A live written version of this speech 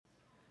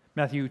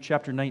Matthew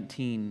chapter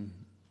 19,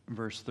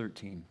 verse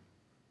 13.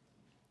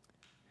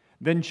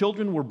 Then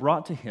children were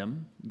brought to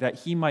him that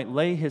he might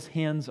lay his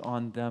hands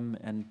on them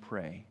and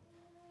pray.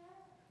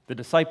 The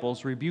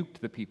disciples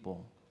rebuked the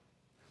people.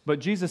 But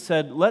Jesus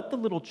said, "Let the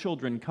little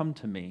children come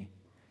to me,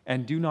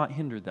 and do not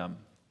hinder them,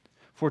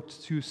 for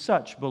to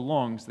such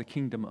belongs the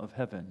kingdom of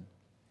heaven."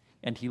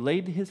 And he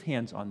laid his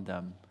hands on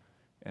them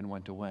and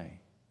went away.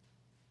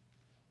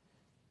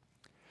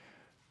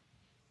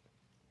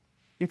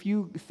 If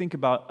you think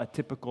about a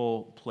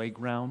typical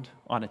playground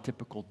on a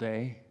typical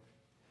day,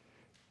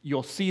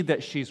 you'll see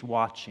that she's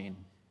watching,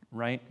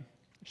 right?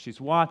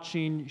 She's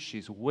watching,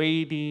 she's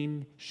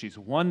waiting, she's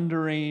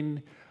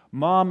wondering.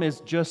 Mom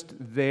is just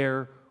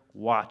there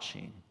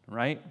watching,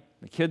 right?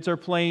 The kids are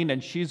playing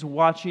and she's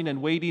watching and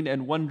waiting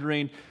and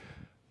wondering,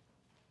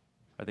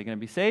 are they going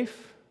to be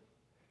safe?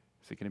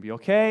 Is it going to be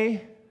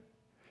okay?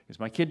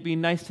 Is my kid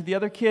being nice to the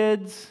other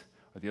kids?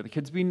 Are the other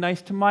kids being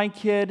nice to my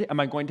kid? Am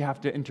I going to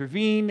have to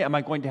intervene? Am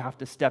I going to have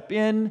to step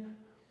in?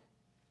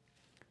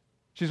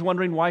 She's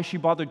wondering why she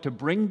bothered to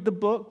bring the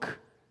book,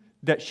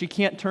 that she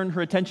can't turn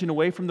her attention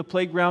away from the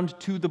playground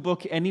to the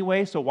book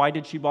anyway, so why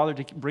did she bother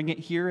to bring it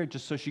here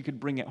just so she could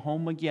bring it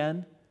home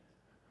again?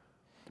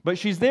 But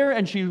she's there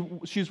and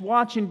she's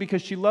watching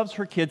because she loves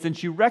her kids, and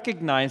she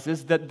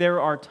recognizes that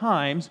there are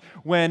times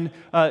when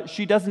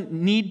she doesn't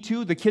need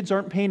to. The kids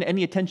aren't paying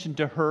any attention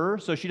to her,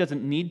 so she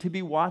doesn't need to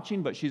be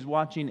watching, but she's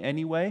watching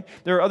anyway.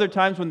 There are other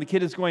times when the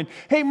kid is going,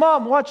 "Hey,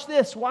 Mom, watch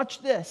this,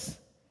 watch this."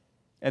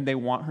 And they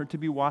want her to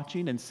be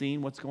watching and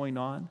seeing what's going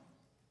on.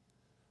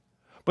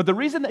 But the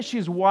reason that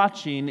she's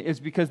watching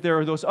is because there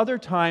are those other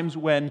times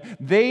when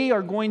they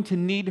are going to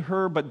need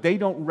her, but they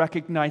don't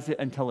recognize it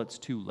until it's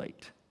too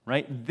late.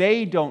 Right?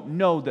 They don't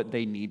know that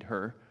they need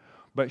her,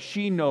 but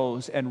she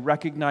knows and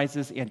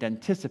recognizes and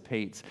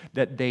anticipates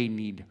that they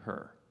need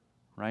her.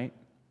 Right?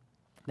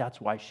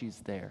 That's why she's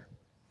there.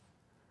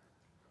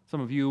 Some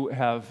of you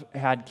have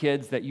had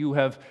kids that you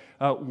have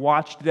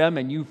watched them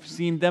and you've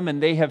seen them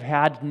and they have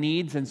had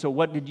needs, and so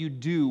what did you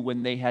do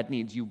when they had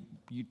needs? You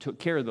took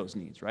care of those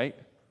needs, right?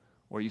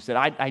 Or you said,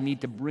 I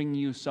need to bring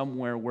you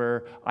somewhere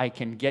where I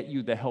can get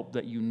you the help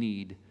that you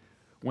need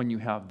when you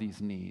have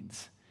these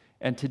needs.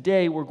 And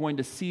today we're going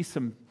to see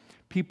some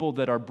people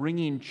that are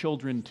bringing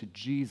children to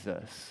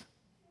Jesus,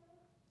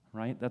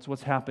 right? That's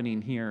what's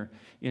happening here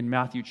in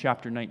Matthew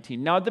chapter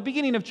 19. Now, at the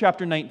beginning of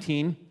chapter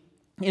 19,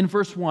 in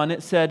verse 1,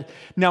 it said,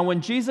 "Now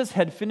when Jesus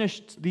had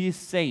finished these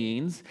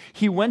sayings,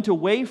 he went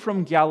away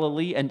from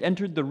Galilee and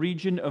entered the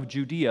region of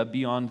Judea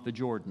beyond the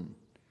Jordan.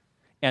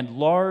 And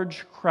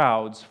large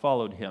crowds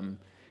followed him,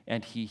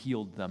 and he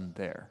healed them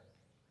there."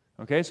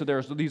 Okay, so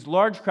there's these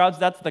large crowds.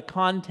 That's the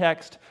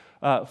context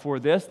for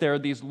this. There are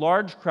these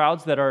large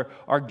crowds that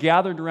are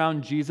gathered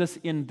around Jesus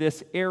in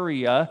this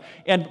area,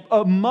 and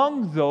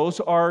among those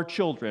are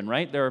children,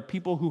 right? There are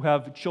people who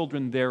have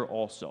children there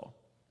also.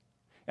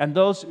 And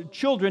those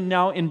children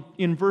now,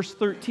 in verse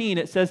 13,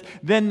 it says,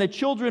 "Then the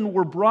children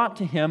were brought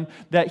to him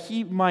that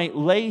he might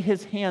lay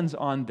his hands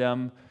on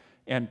them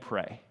and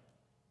pray."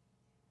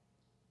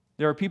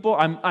 There are people,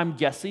 I'm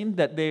guessing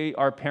that they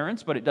are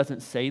parents, but it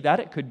doesn't say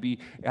that. It could be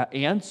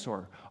aunts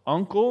or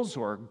uncles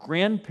or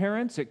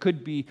grandparents. It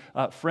could be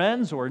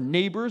friends or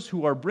neighbors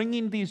who are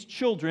bringing these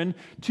children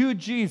to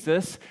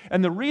Jesus.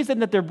 And the reason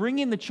that they're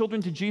bringing the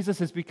children to Jesus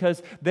is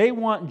because they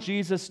want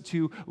Jesus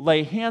to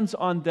lay hands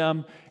on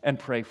them and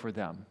pray for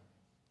them,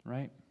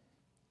 right?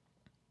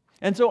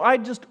 And so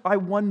I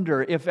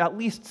wonder if at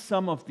least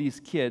some of these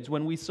kids,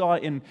 when we saw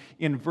in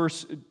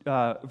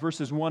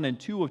verses 1 and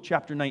 2 of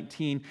chapter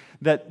 19,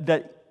 that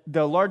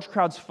the large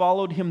crowds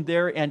followed him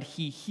there and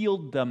he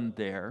healed them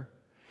there,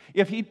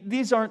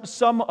 these aren't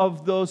some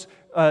of those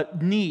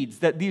needs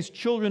that these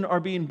children are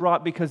being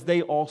brought because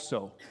they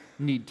also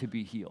need to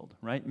be healed,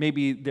 right?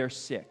 Maybe they're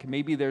sick.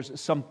 Maybe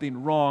there's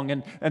something wrong,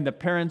 and the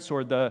parents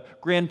or the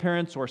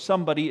grandparents or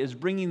somebody is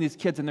bringing these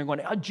kids and they're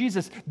going, "Oh,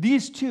 Jesus,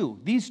 these two.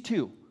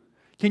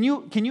 Can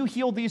you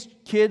heal these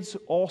kids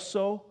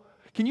also?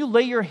 Can you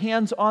lay your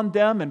hands on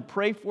them and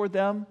pray for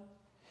them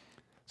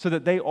so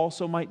that they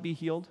also might be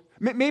healed?"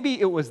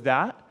 Maybe it was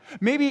that.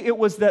 Maybe it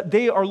was that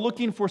they are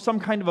looking for some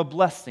kind of a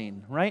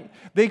blessing, right?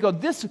 They go,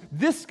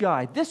 this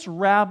guy, this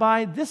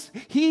rabbi,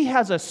 he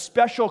has a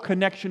special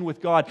connection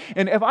with God.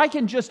 And if I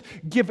can just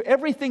give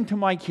everything to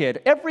my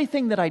kid,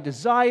 everything that I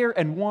desire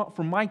and want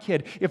from my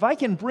kid, if I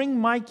can bring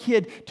my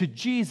kid to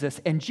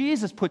Jesus and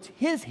Jesus puts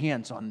his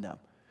hands on them,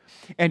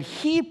 and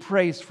he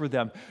prays for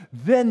them,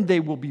 then they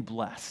will be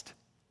blessed.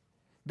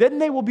 Then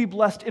they will be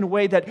blessed in a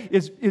way that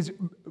is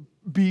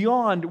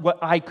beyond what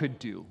I could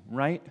do,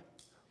 right?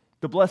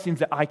 The blessings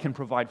that I can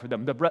provide for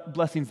them, the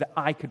blessings that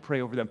I could pray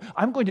over them.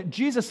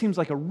 Jesus seems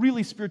like a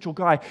really spiritual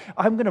guy.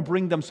 I'm going to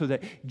bring them so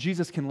that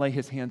Jesus can lay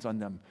his hands on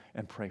them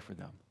and pray for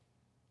them.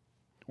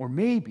 Or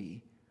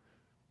maybe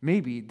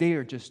they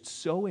are just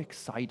so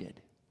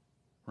excited,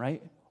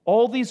 right?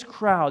 All these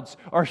crowds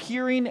are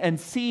hearing and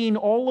seeing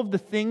all of the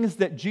things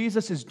that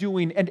Jesus is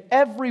doing, and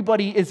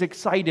everybody is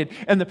excited.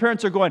 And the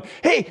parents are going,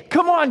 "Hey,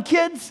 come on,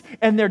 kids!"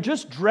 And they're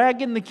just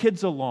dragging the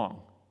kids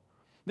along.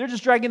 They're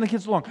just dragging the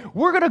kids along.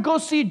 We're going to go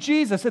see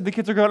Jesus. And the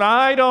kids are going,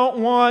 I don't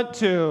want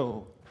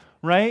to,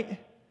 right?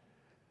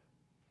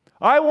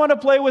 I want to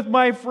play with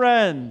my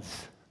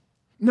friends.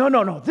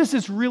 No. This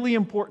is really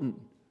important.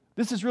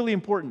 This is really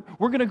important.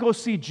 We're going to go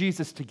see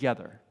Jesus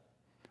together.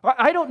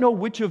 I don't know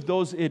which of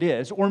those it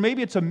is, or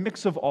maybe it's a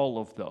mix of all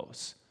of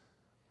those.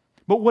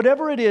 But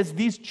whatever it is,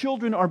 these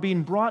children are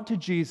being brought to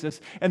Jesus,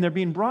 and they're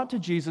being brought to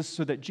Jesus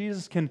so that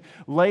Jesus can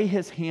lay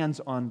his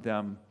hands on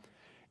them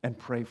and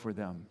pray for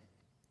them.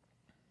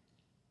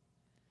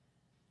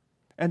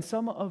 And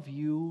some of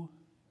you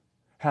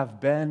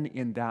have been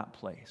in that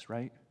place,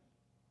 right?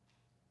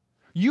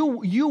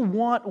 You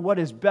want what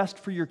is best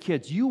for your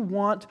kids. You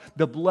want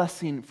the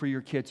blessing for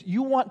your kids.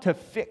 You want to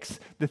fix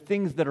the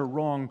things that are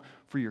wrong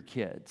for your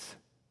kids.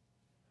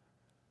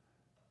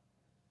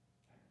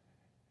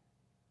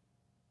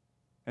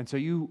 And so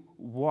you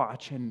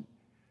watch and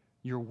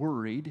you're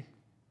worried,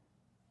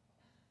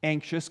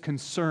 anxious,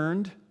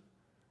 concerned,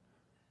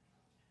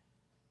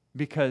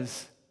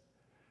 because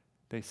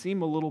they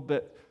seem a little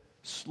bit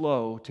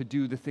slow to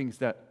do the things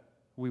that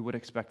we would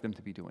expect them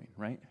to be doing,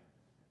 right?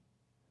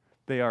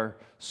 They are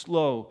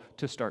slow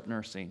to start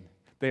nursing.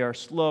 They are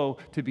slow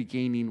to be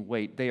gaining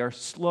weight. They are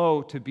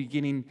slow to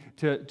begin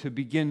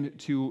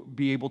to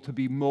be able to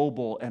be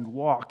mobile and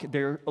walk.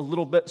 They're a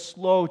little bit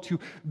slow to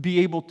be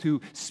able to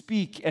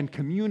speak and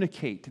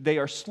communicate. They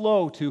are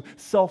slow to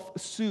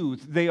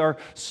self-soothe. They are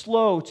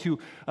slow to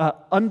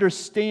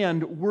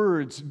understand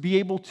words, be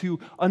able to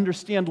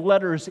understand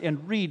letters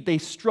and read. They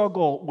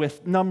struggle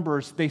with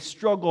numbers. They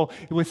struggle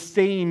with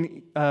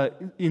staying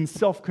in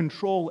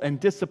self-control and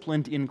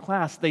disciplined in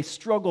class. They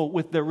struggle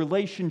with their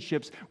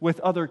relationships with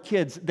other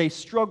kids. They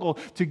struggle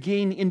to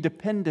gain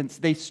independence.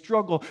 They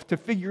struggle to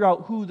figure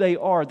out who they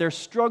are. They're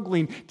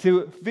struggling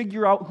to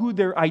figure out who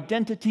their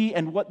identity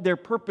and what their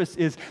purpose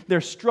is.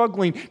 They're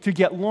struggling to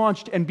get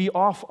launched and be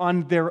off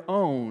on their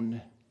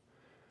own.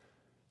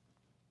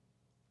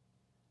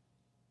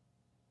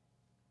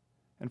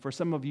 And for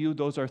some of you,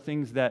 those are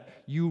things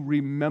that you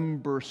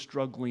remember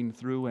struggling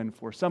through. And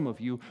for some of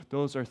you,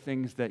 those are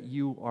things that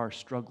you are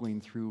struggling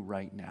through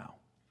right now.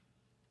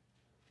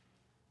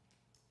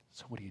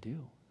 So what do you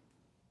do?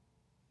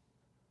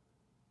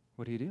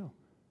 What do you do?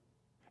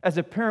 As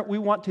a parent, we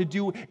want to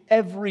do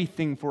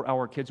everything for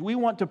our kids. We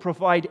want to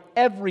provide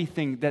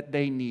everything that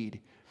they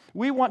need.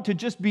 We want to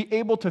just be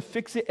able to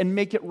fix it and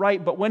make it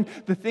right. But when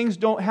the things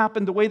don't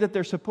happen the way that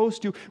they're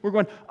supposed to, we're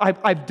going,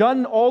 I've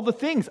done all the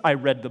things. I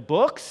read the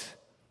books.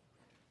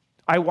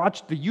 I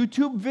watched the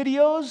YouTube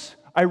videos.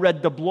 I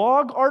read the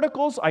blog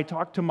articles. I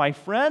talked to my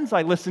friends.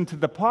 I listened to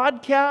the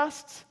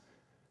podcasts.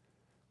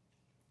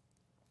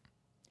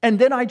 And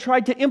then I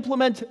tried to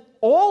implement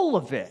all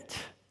of it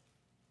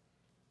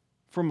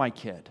for my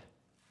kid.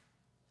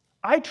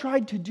 I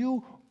tried to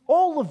do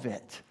all of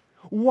it.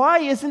 Why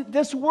isn't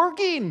this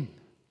working?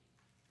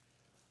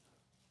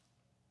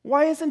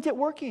 Why isn't it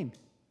working?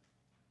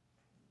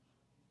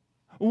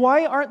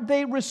 Why aren't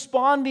they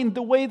responding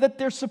the way that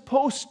they're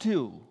supposed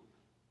to?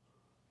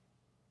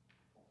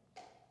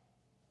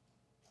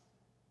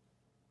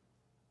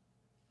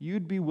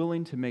 You'd be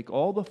willing to make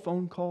all the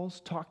phone calls,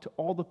 talk to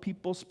all the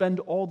people, spend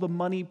all the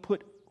money,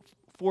 put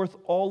forth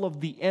all of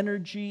the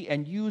energy,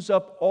 and use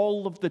up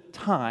all of the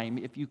time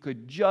if you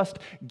could just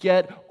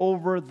get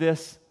over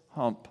this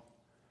hump.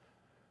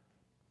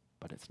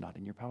 But it's not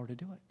in your power to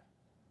do it.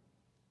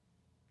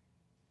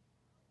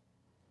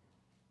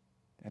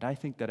 And I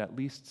think that at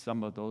least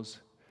some of those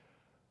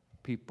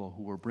people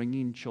who were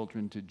bringing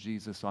children to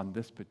Jesus on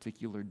this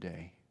particular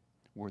day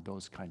were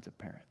those kinds of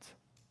parents.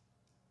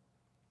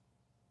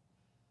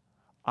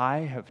 I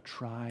have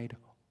tried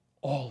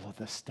all of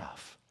the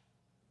stuff.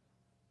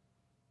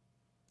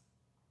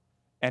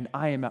 And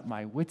I am at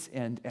my wit's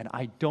end, and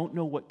I don't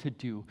know what to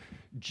do.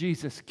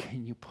 Jesus,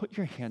 can you put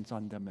your hands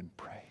on them and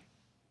pray?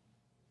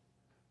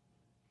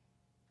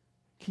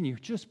 Can you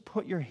just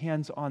put your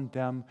hands on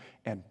them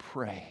and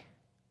pray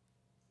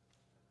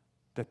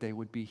that they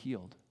would be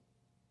healed,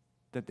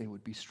 that they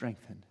would be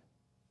strengthened,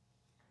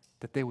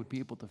 that they would be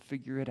able to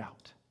figure it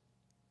out?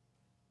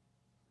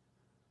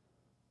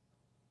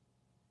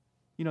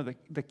 You know,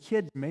 the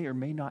kid may or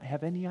may not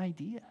have any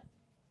idea.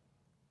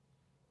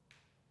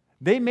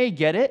 They may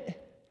get it.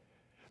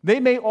 They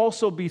may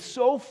also be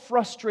so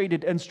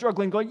frustrated and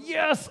struggling, going,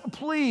 yes,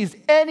 please,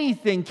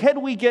 anything.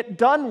 Can we get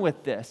done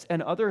with this?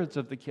 And others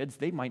of the kids,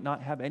 they might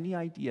not have any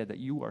idea that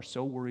you are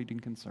so worried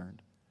and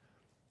concerned.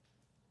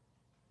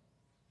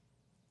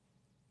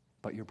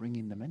 But you're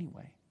bringing them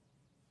anyway.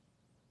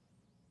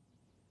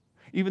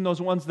 Even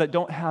those ones that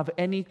don't have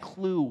any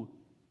clue,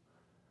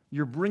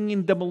 you're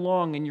bringing them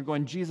along and you're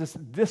going, Jesus,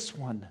 this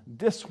one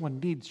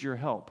needs your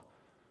help.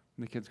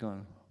 And the kid's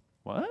going,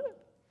 what?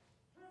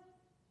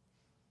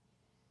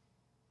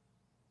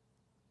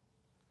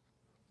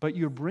 But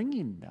you're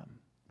bringing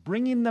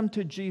them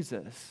to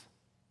Jesus,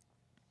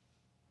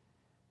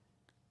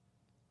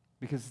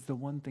 because it's the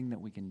one thing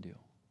that we can do.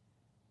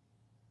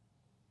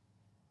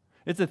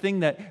 It's a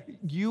thing that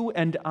you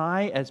and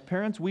I, as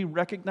parents, we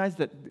recognize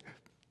that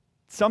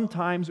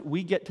Sometimes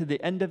we get to the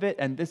end of it,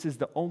 and this is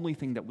the only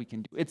thing that we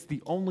can do. It's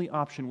the only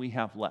option we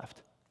have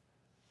left.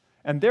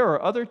 And there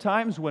are other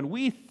times when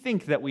we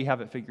think that we have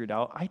it figured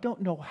out. I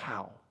don't know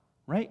how,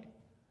 right?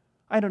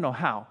 I don't know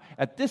how.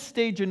 At this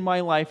stage in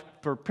my life,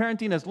 for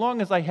parenting as long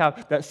as I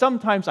have, that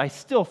sometimes I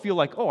still feel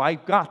like, oh, I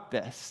got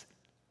this.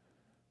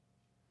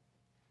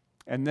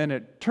 And then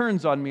it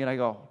turns on me and I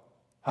go,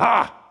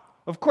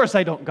 of course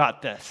I don't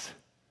got this.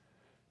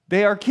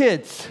 They are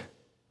kids.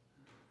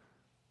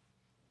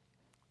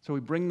 So we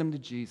bring them to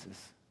Jesus.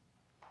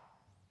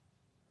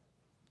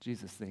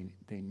 Jesus,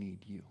 they need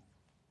you.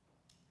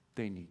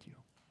 They need you.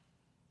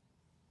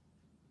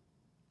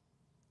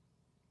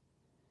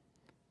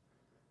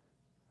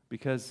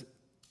 Because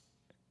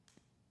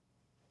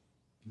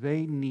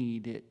they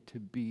need it to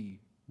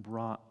be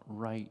brought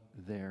right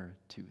there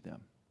to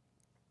them.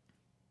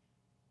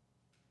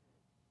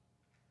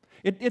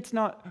 It's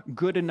not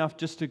good enough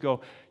just to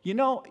go,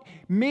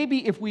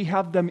 maybe if we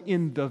have them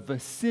in the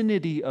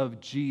vicinity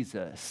of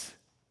Jesus,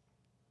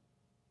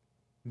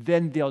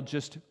 then they'll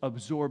just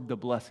absorb the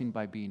blessing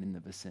by being in the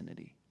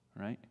vicinity,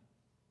 right?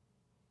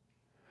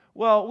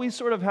 Well, we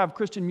sort of have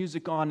Christian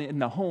music on in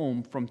the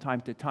home from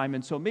time to time,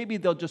 and so maybe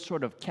they'll just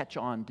sort of catch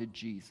on to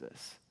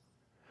Jesus.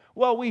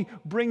 Well, we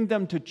bring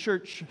them to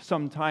church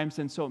sometimes,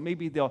 and so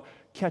maybe they'll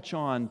catch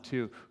on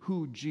to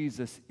who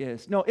Jesus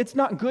is. No, it's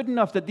not good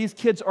enough that these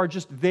kids are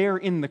just there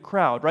in the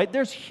crowd, right?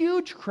 There's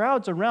huge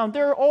crowds around.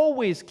 There are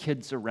always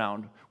kids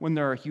around when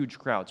there are huge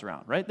crowds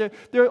around, right?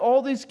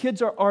 All these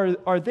kids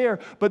are there,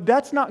 but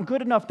that's not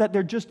good enough that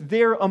they're just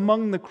there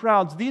among the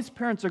crowds. These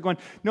parents are going,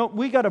 no,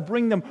 we got to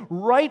bring them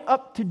right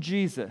up to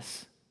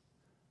Jesus.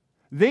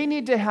 They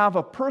need to have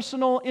a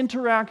personal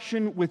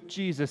interaction with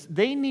Jesus.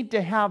 They need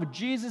to have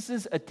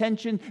Jesus'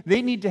 attention.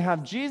 They need to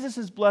have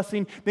Jesus'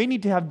 blessing. They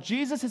need to have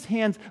Jesus'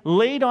 hands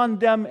laid on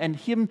them and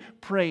Him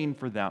praying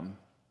for them.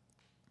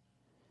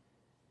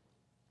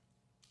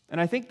 And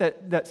I think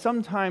that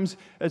sometimes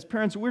as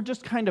parents, we're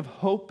just kind of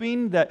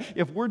hoping that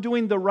if we're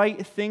doing the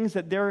right things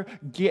that they're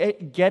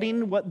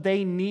getting what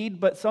they need.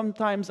 But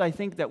sometimes I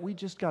think that we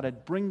just got to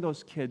bring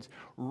those kids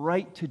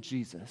right to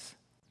Jesus.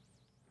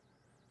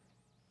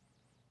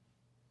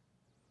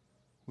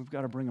 We've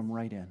got to bring them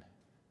right in.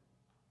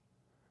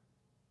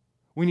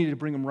 We need to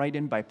bring them right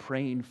in by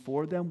praying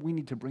for them. We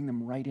need to bring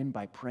them right in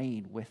by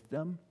praying with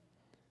them.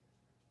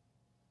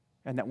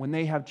 And that when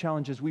they have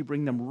challenges, we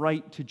bring them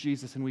right to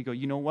Jesus and we go,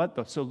 you know what?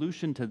 The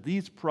solution to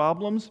these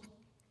problems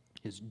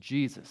is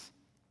Jesus.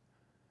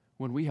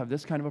 When we have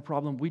this kind of a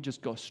problem, we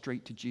just go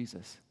straight to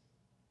Jesus.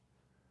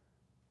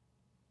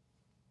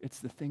 It's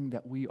the thing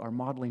that we are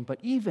modeling. But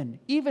even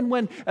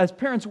when, as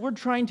parents, we're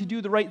trying to do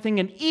the right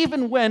thing, and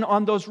even when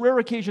on those rare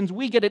occasions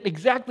we get it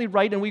exactly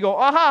right and we go,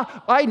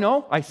 aha, I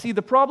know, I see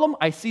the problem,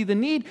 I see the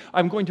need,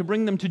 I'm going to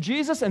bring them to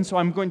Jesus, and so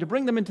I'm going to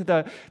bring them into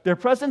their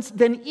presence,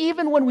 then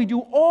even when we do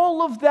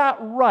all of that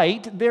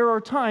right, there are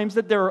times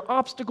that there are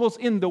obstacles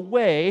in the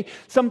way,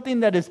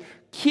 something that is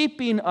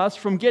keeping us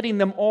from getting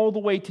them all the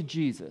way to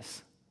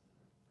Jesus.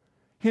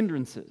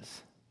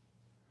 Hindrances.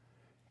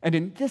 And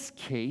in this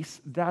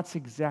case, that's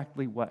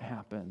exactly what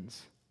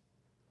happens.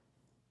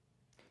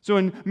 So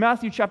in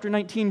Matthew chapter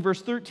 19,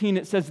 verse 13,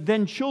 it says,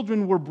 "Then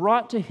children were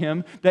brought to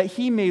him that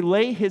he may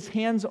lay his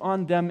hands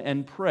on them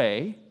and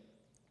pray.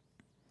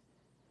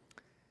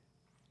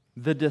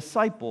 The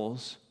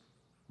disciples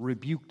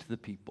rebuked the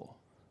people."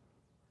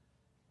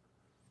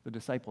 The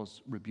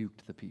disciples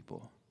rebuked the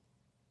people.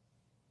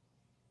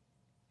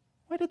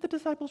 Why did the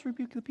disciples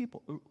rebuke the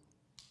people?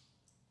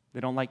 They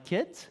don't like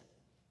kids?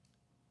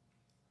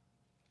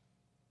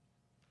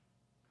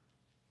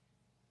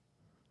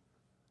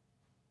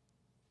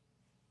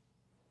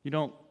 You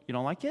don't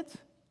like kids?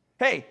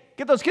 Hey,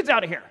 get those kids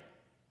out of here.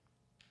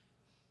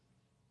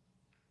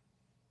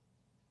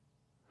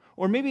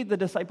 Or maybe the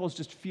disciples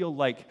just feel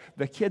like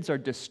the kids are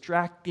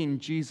distracting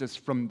Jesus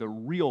from the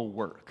real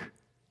work.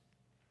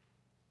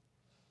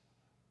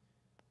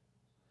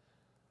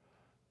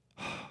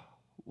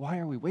 Why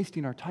are we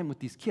wasting our time with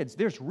these kids?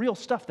 There's real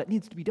stuff that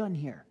needs to be done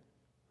here.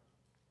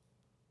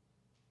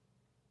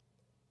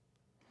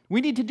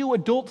 We need to do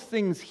adult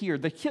things here.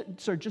 The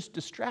kids are just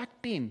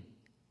distracting.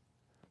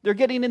 They're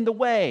getting in the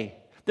way.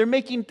 They're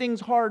making things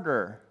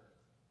harder.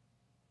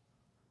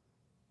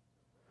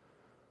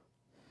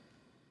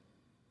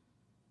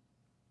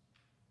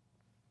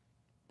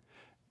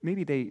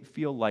 Maybe they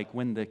feel like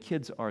when the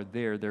kids are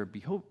there, their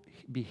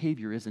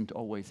behavior isn't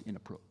always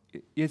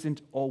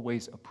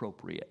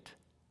appropriate.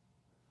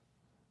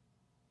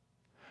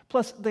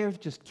 Plus, they're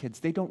just kids.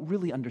 They don't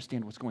really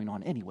understand what's going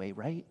on anyway,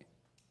 right?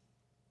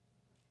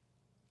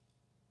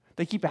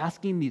 They keep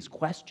asking these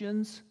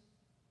questions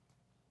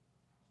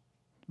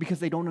because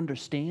they don't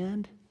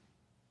understand.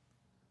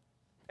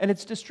 And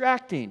it's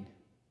distracting.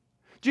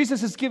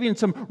 Jesus is giving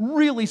some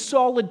really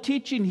solid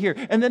teaching here,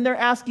 and then they're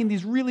asking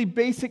these really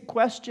basic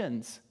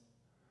questions.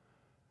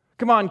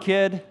 Come on,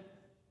 kid.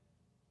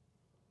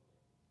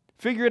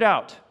 Figure it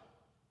out.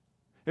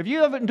 If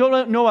you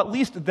don't know at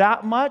least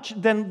that much,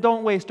 then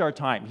don't waste our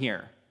time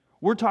here.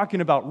 We're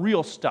talking about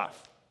real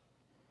stuff.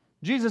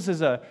 Jesus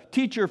is a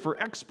teacher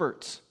for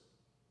experts.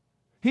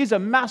 He's a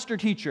master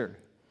teacher.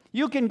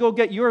 You can go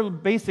get your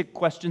basic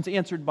questions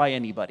answered by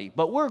anybody,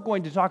 but we're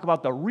going to talk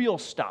about the real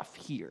stuff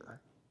here.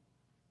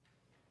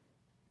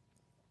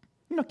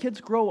 You know,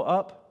 kids grow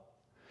up,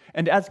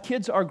 and as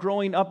kids are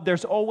growing up,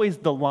 there's always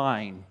the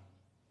line,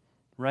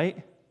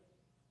 right?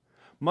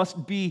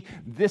 Must be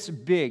this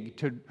big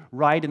to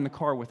ride in the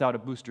car without a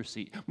booster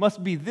seat.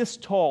 Must be this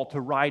tall to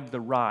ride the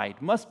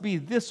ride. Must be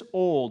this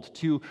old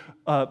to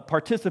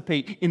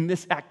participate in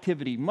this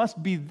activity.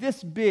 Must be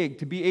this big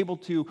to be able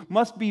to,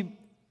 must be.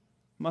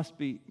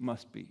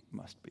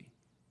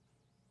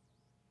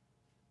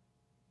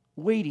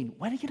 Waiting,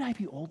 when can I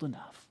be old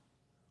enough?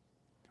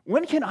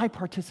 When can I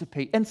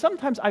participate? And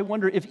sometimes I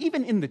wonder if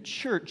even in the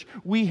church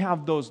we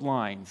have those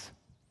lines,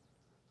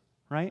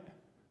 right?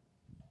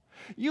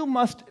 You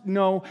must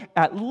know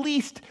at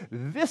least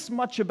this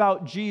much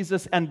about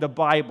Jesus and the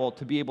Bible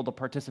to be able to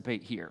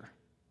participate here.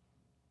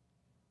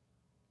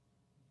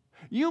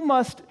 You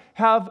must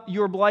have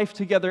your life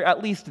together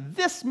at least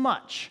this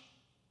much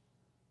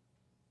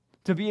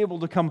to be able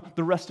to come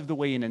the rest of the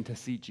way in and to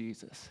see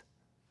Jesus.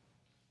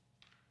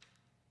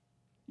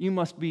 You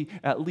must be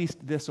at least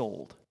this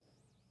old,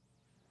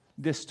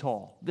 this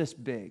tall, this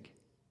big,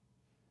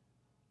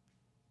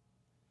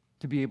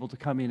 to be able to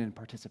come in and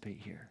participate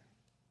here.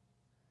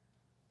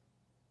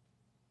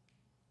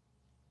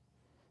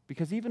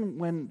 Because even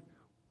when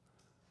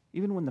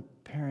the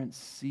parents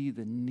see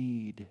the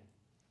need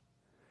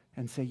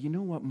and say, you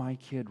know what my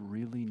kid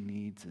really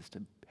needs is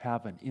to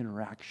have an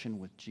interaction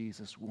with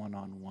Jesus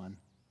one-on-one.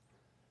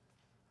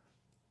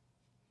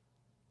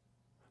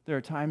 There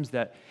are times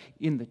that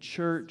in the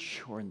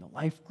church or in the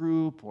life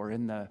group or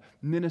in the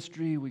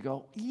ministry we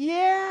go,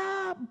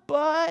 yeah,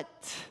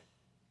 but...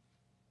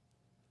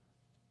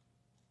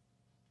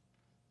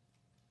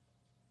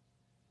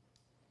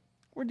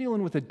 we're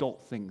dealing with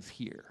adult things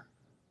here.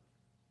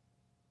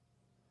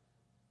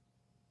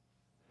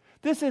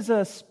 This is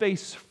a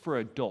space for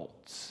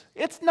adults.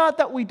 It's not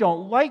that we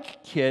don't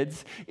like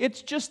kids,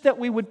 it's just that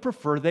we would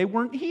prefer they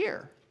weren't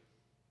here.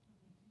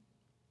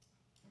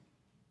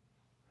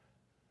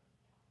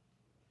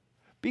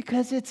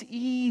 Because it's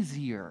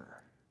easier.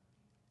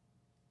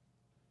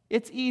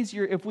 It's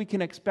easier if we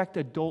can expect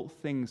adult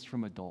things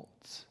from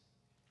adults.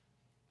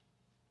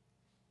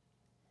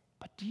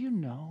 But do you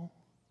know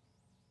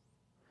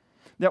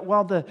that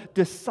while the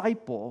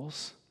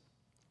disciples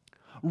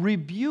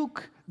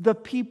rebuke the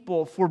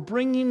people for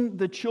bringing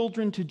the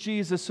children to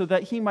Jesus so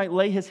that he might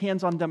lay his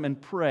hands on them and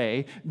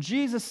pray,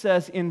 Jesus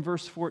says in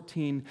verse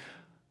 14,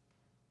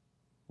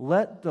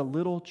 "Let the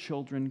little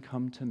children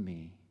come to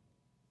me,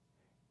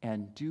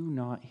 and do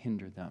not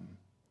hinder them,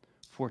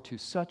 for to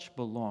such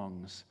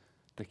belongs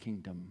the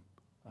kingdom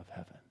of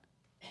heaven."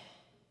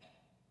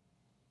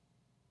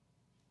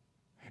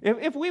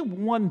 If we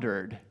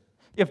wondered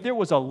if there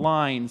was a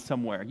line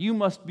somewhere, you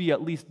must be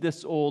at least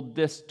this old,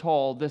 this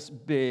tall, this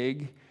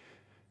big,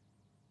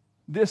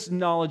 this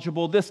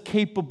knowledgeable, this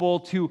capable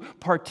to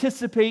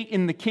participate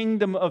in the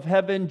kingdom of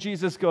heaven,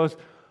 Jesus goes,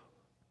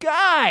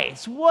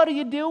 guys, what are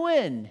you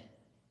doing?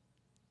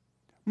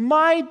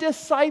 My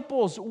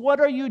disciples,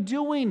 what are you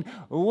doing?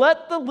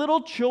 Let the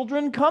little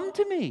children come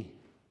to me.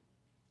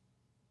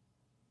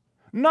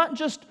 Not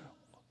just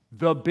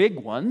the big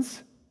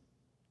ones,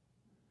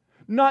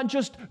 not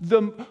just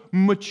the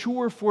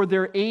mature for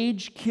their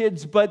age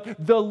kids, but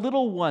the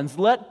little ones.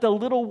 Let the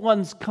little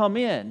ones come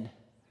in.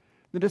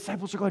 The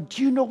disciples are going,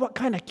 do you know what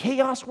kind of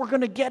chaos we're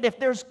going to get if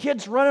there's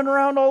kids running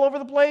around all over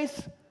the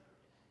place?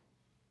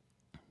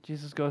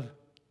 Jesus goes,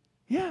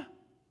 yeah,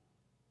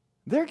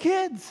 they're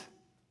kids.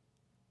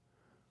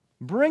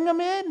 Bring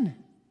them in.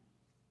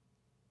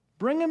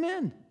 Bring them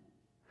in.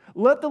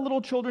 Let the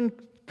little children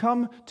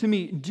come to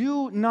me.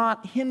 Do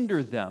not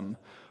hinder them,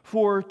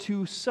 for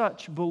to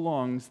such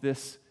belongs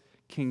this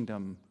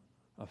kingdom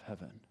of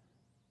heaven.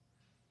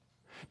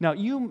 Now,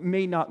 you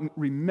may not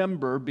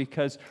remember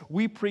because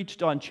we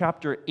preached on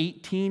chapter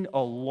 18 a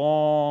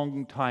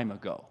long time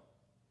ago.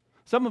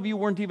 Some of you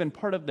weren't even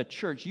part of the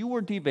church. You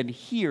weren't even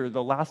here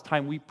the last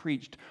time we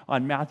preached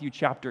on Matthew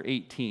chapter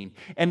 18.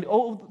 And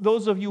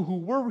those of you who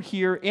were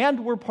here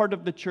and were part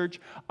of the church,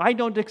 I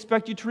don't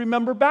expect you to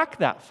remember back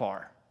that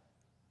far.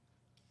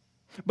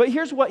 But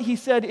here's what he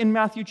said in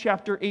Matthew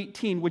chapter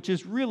 18, which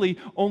is really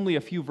only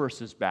a few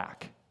verses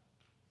back.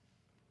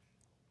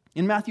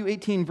 In Matthew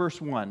 18,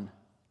 verse 1,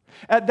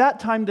 at that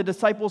time the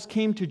disciples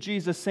came to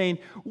Jesus saying,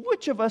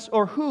 which of us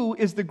or who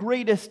is the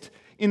greatest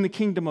in the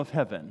kingdom of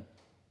heaven?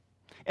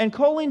 And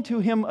calling to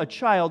him a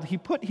child, he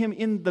put him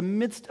in the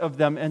midst of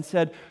them and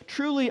said,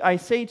 truly I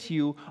say to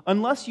you,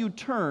 unless you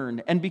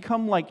turn and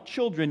become like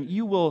children,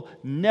 you will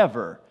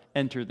never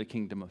enter the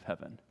kingdom of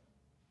heaven.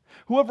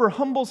 Whoever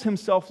humbles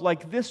himself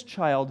like this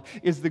child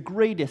is the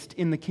greatest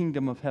in the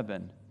kingdom of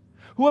heaven.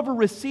 Whoever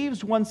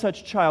receives one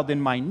such child in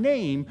my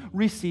name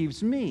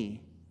receives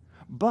me.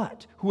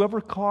 But whoever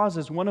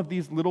causes one of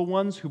these little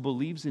ones who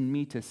believes in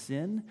me to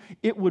sin,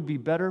 it would be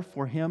better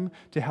for him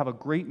to have a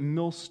great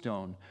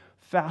millstone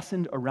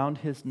fastened around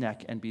his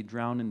neck and be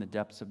drowned in the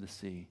depths of the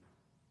sea.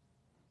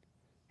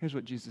 Here's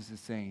what Jesus is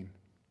saying.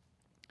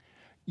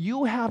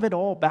 You have it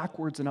all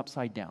backwards and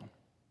upside down.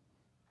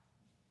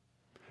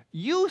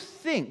 You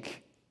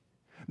think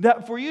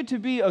that for you to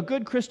be a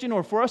good Christian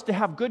or for us to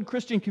have good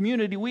Christian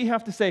community, we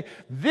have to say,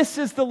 this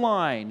is the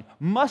line,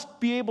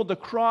 must be able to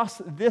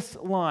cross this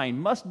line,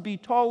 must be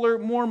taller,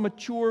 more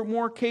mature,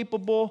 more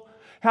capable,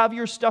 have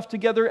your stuff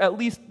together at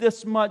least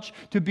this much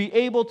to be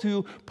able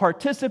to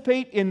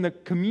participate in the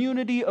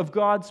community of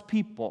God's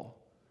people.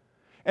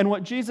 And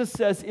what Jesus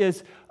says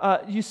is,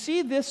 you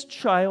see this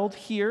child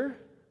here?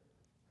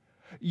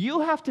 You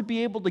have to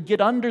be able to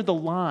get under the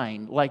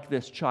line like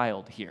this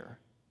child here.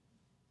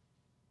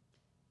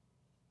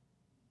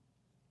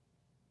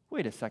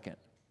 Wait a second.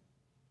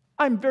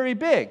 I'm very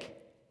big.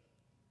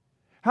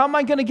 How am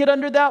I going to get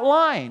under that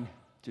line?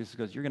 Jesus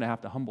goes, you're going to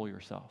have to humble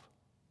yourself.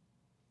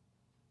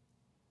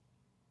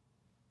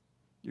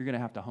 You're going to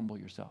have to humble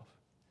yourself.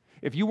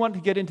 If you want to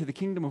get into the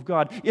kingdom of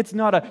God, it's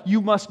not a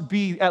you must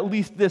be at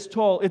least this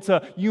tall. It's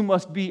a you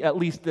must be at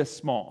least this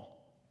small.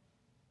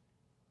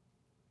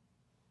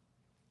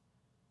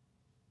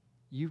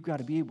 You've got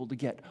to be able to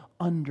get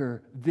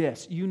under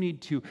this. You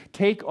need to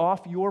take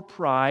off your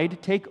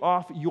pride, take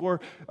off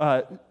your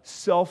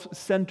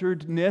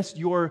self-centeredness,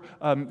 your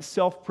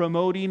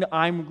self-promoting,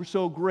 I'm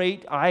so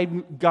great,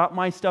 I've got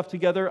my stuff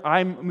together,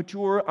 I'm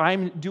mature,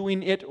 I'm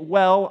doing it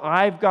well,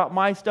 I've got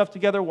my stuff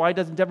together, why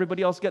doesn't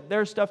everybody else get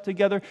their stuff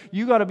together?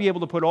 You got to be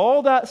able to put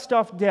all that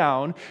stuff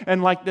down,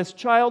 and like this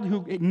child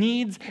who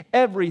needs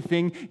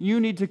everything, you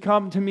need to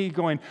come to me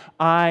going,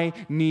 I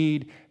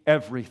need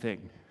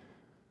everything.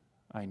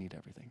 I need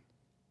everything.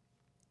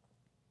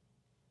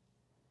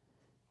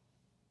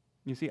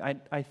 You see,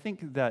 I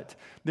think that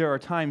there are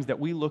times that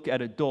we look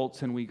at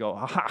adults and we go,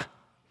 aha,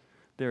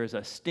 there is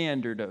a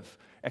standard of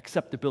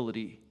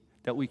acceptability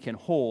that we can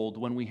hold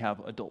when we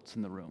have adults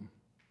in the room.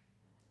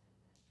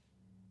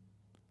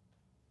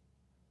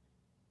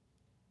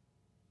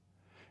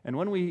 And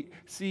when we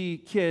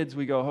see kids,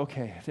 we go,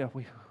 okay,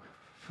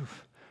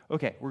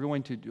 we're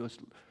going to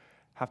just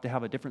have to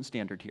have a different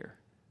standard here.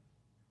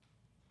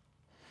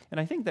 And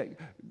I think that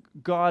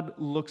God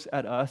looks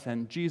at us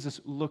and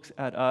Jesus looks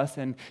at us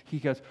and he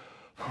goes,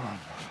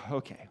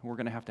 okay, we're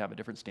going to have a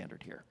different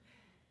standard here.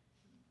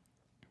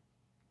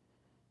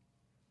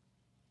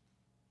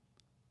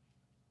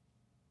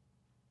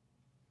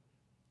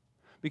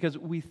 Because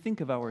we think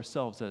of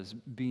ourselves as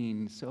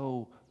being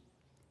so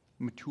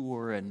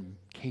mature and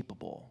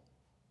capable.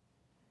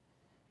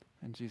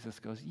 And Jesus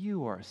goes,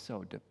 you are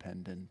so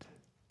dependent.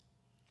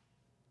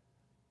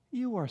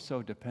 You are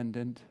so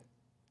dependent.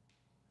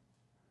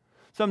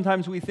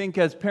 Sometimes we think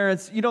as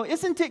parents,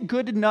 isn't it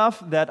good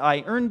enough that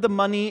I earn the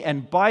money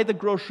and buy the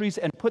groceries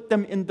and put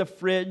them in the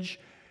fridge?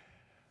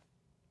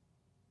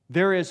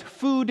 There is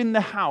food in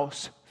the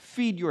house.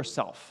 Feed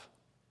yourself.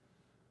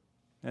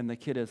 And the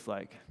kid is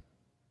like,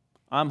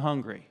 I'm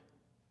hungry.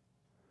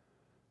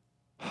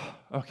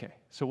 Okay,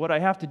 so what I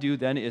have to do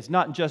then is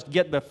not just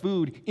get the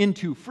food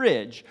into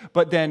fridge,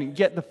 but then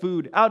get the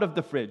food out of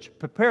the fridge,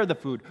 prepare the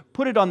food,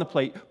 put it on the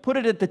plate, put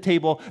it at the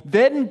table,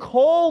 then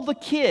call the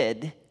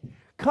kid,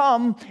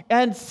 come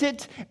and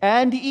sit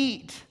and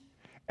eat,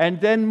 and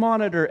then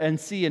monitor and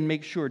see and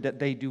make sure that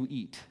they do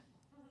eat.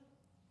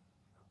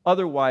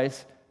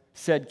 Otherwise,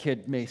 said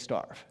kid may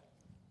starve.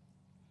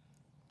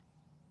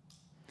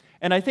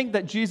 And I think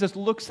that Jesus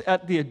looks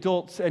at the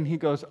adults and he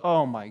goes,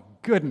 oh my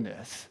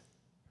goodness,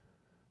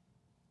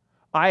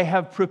 I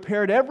have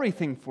prepared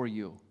everything for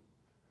you.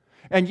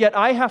 And yet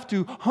I have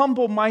to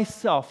humble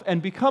myself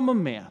and become a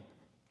man.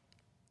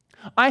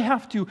 I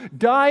have to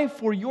die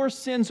for your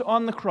sins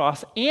on the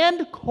cross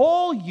and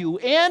call you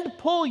and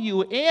pull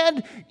you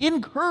and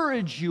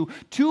encourage you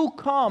to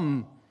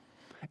come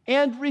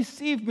and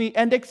receive me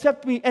and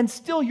accept me. And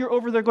still you're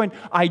over there going,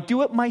 I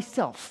do it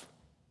myself.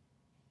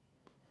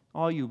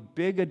 All you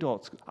big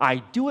adults, I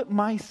do it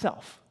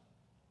myself.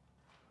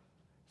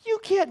 You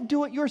can't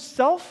do it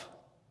yourself.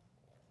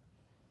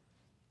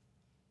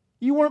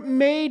 You weren't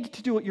made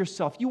to do it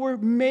yourself. You were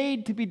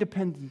made to be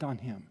dependent on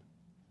Him.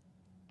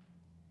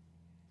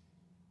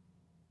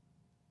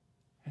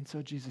 And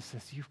so Jesus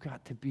says, you've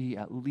got to be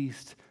at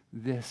least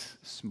this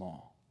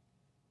small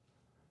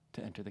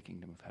to enter the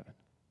kingdom of heaven.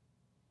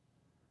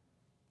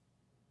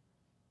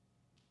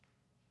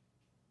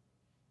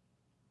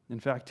 In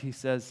fact, he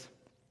says,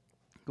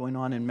 going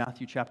on in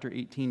Matthew chapter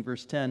 18,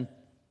 verse 10,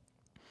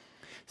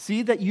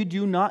 see that you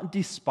do not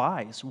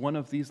despise one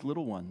of these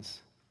little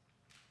ones.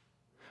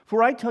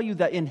 For I tell you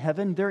that in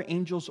heaven their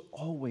angels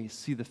always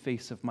see the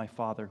face of my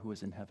Father who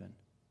is in heaven.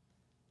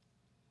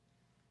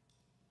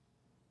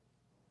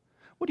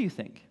 What do you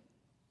think?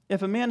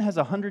 If a man has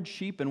 100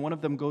 sheep and one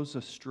of them goes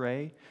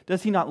astray,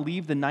 does he not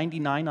leave the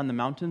 99 on the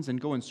mountains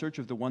and go in search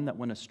of the one that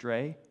went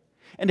astray?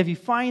 And if he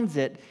finds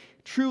it,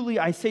 truly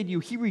I say to you,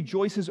 he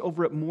rejoices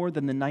over it more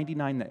than the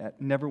 99 that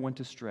never went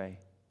astray.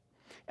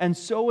 And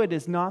so it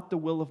is not the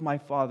will of my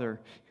Father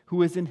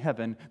who is in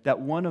heaven that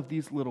one of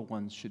these little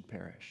ones should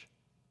perish.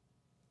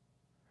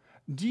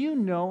 Do you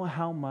know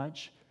how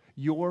much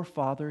your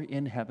Father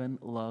in heaven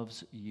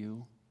loves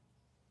you?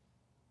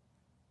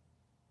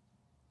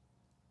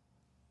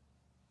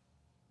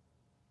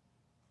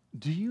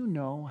 Do you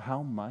know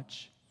how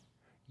much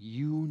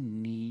you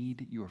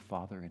need your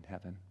Father in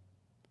heaven?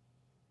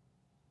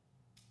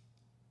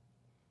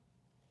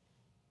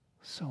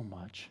 So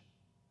much.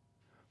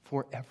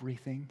 For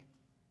everything.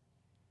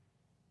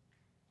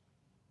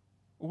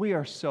 We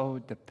are so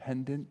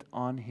dependent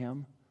on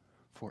Him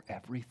for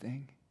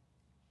everything.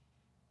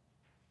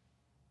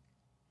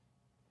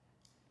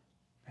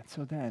 And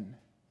so then,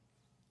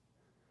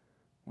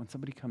 when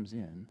somebody comes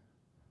in,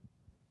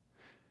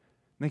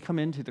 they come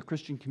into the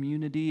Christian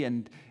community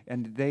and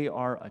they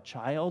are a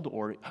child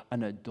or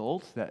an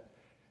adult that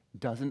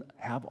doesn't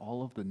have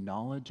all of the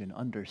knowledge and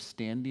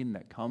understanding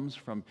that comes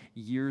from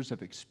years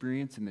of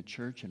experience in the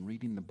church and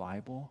reading the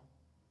Bible.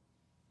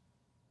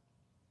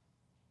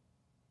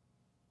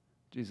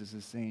 Jesus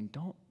is saying,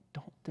 don't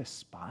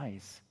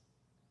despise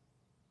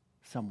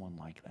someone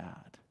like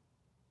that.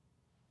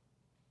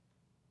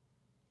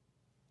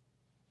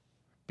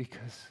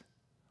 Because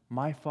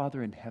my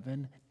Father in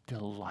heaven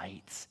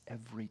delights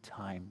every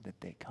time that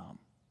they come.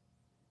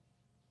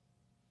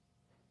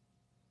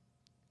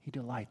 He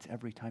delights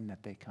every time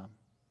that they come.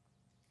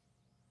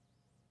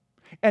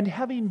 And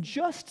having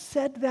just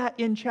said that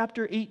in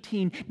chapter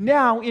 18,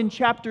 now in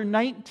chapter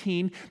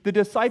 19, the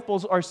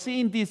disciples are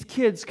seeing these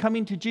kids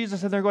coming to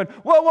Jesus and they're going,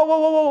 whoa, whoa, whoa,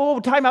 whoa, whoa, whoa,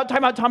 time out,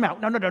 time out, time out.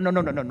 No,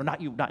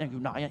 not you, you're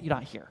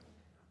not here.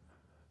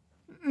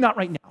 Not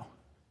right now.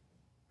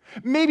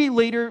 Maybe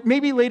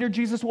later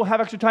Jesus will have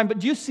extra time, but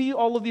do you see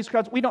all of these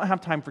crowds? We don't have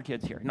time for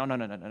kids here. No.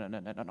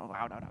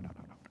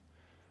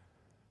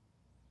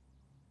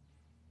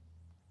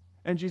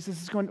 And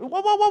Jesus is going,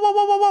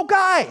 whoa,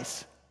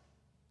 guys,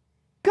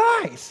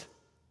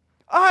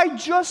 I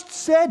just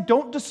said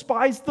don't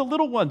despise the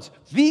little ones.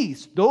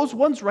 Those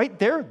ones right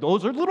there,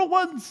 those are little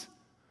ones.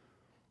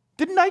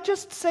 Didn't I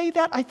just say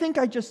that? I think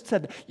I just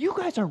said that. You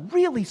guys are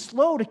really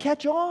slow to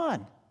catch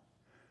on.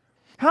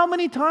 How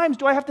many times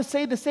do I have to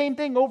say the same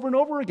thing over and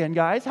over again,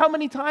 guys? How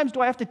many times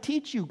do I have to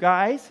teach you,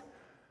 guys?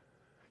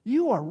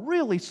 You are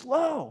really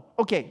slow.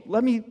 Okay,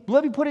 let me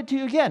put it to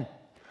you again.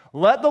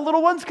 Let the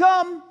little ones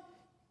come.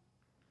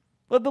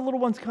 Let the little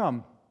ones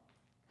come.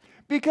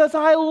 Because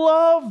I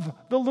love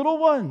the little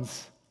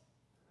ones.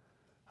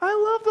 I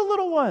love the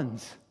little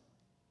ones.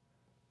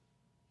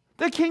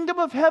 The kingdom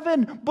of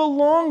heaven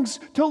belongs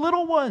to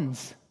little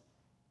ones.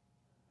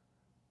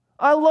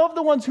 I love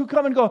the ones who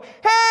come and go,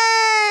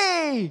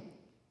 hey!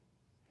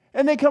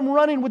 And they come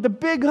running with the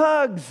big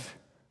hugs.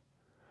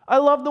 I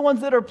love the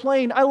ones that are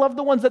playing. I love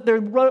the ones that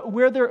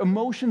wear their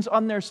emotions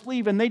on their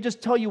sleeve and they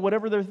just tell you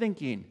whatever they're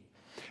thinking.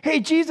 Hey,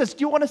 Jesus,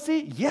 do you want to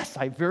see? Yes,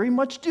 I very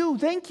much do.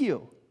 Thank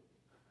you.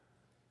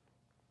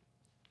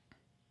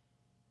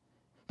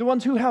 The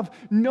ones who have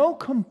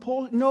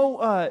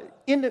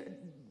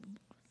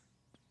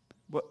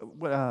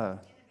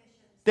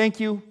thank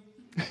you.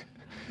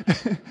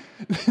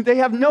 They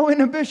have no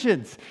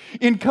inhibitions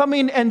in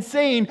coming and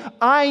saying,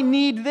 I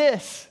need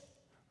this,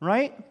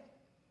 right?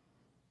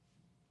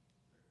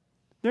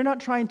 They're not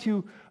trying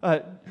to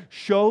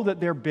show that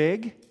they're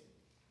big.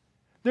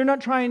 They're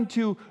not trying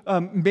to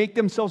make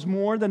themselves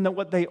more than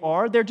what they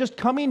are. They're just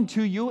coming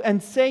to you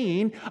and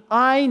saying,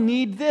 I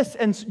need this.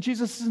 And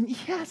Jesus says,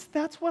 yes,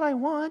 that's what I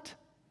want.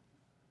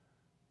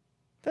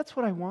 That's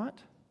what I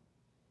want.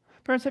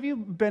 Parents, have you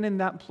been in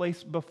that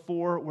place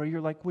before where you're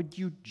like, would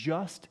you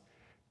just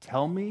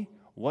tell me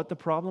what the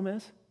problem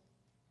is?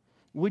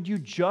 Would you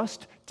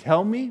just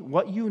tell me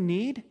what you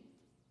need?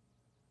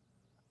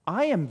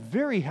 I am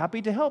very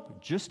happy to help.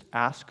 Just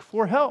ask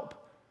for help.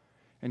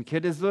 And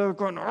kid is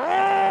going,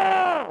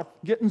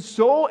 getting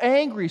so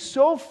angry,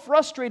 so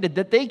frustrated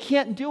that they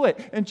can't do it.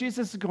 And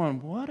Jesus is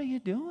going, what are you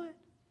doing?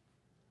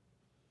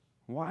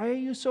 Why are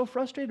you so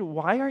frustrated?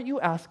 Why aren't you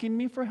asking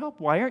me for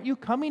help? Why aren't you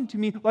coming to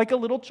me like a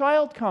little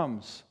child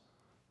comes?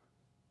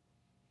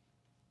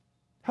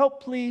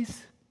 Help,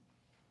 please.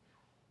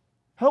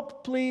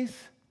 Help, please.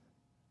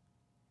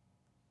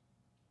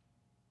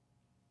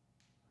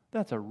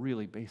 That's a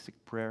really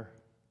basic prayer.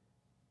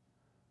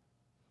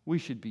 We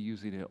should be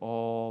using it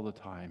all the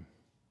time.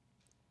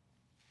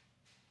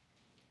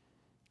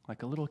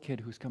 Like a little kid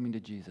who's coming to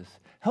Jesus.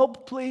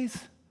 Help, please.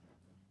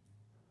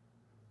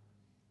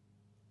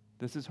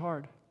 This is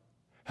hard.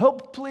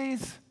 Help,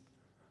 please.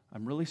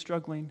 I'm really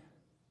struggling.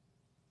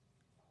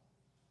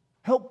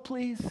 Help,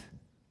 please.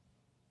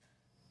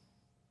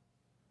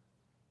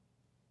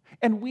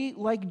 And we,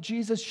 like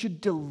Jesus,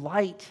 should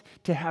delight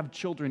to have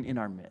children in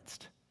our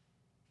midst.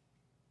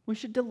 We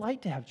should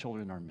delight to have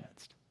children in our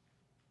midst.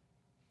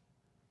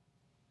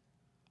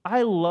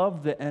 I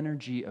love the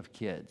energy of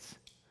kids.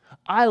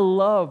 I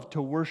love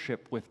to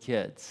worship with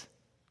kids.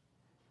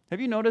 Have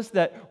you noticed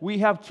that we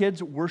have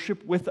kids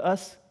worship with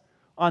us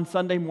on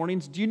Sunday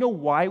mornings? Do you know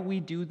why we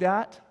do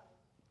that?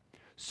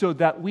 So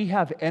that we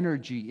have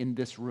energy in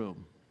this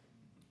room.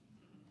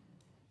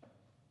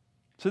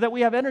 So that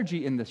we have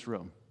energy in this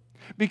room.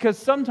 Because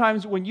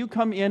sometimes when you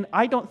come in,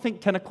 I don't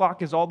think 10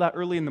 o'clock is all that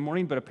early in the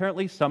morning, but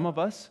apparently some of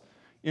us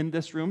in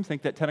this room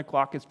think that 10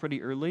 o'clock is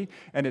pretty early,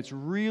 and it's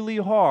really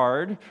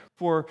hard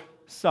for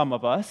some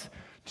of us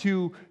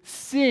to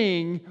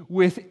sing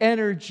with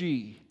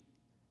energy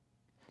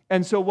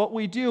And so what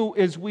we do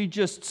is we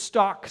just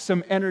stock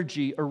some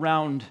energy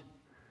around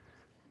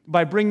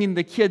by bringing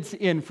the kids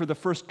in for the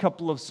first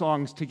couple of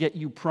songs to get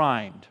you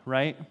primed,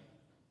 right?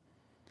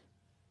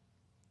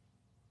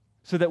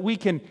 So that we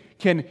can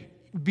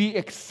be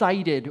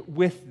excited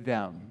with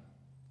them,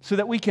 so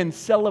that we can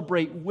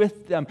celebrate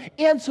with them,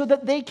 and so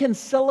that they can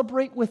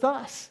celebrate with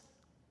us,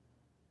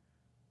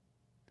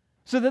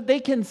 so that they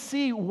can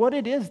see what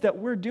it is that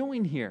we're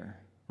doing here,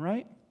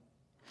 right?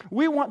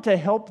 We want to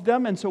help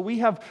them, and so we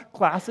have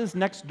classes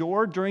next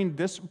door during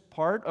this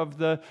part of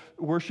the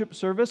worship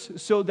service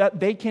so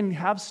that they can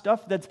have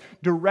stuff that's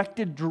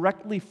directed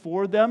directly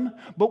for them,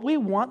 but we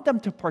want them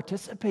to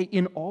participate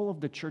in all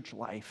of the church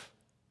life.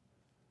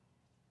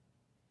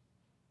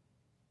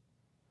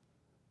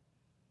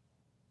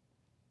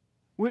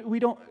 We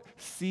don't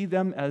see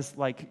them as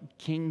like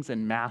kings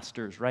and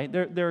masters, right?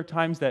 There are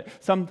times that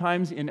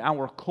sometimes in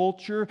our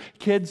culture,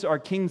 kids are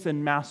kings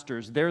and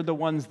masters. They're the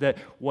ones that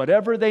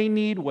whatever they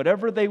need,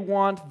 whatever they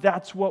want,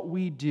 that's what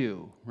we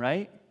do,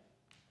 right?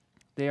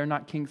 They are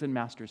not kings and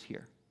masters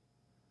here.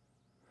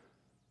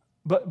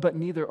 But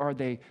neither are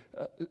they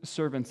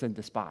servants and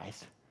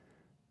despised.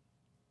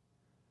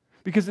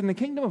 Because in the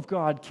kingdom of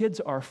God,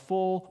 kids are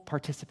full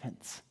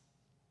participants.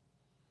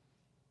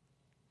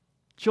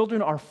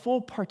 Children are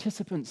full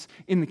participants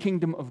in the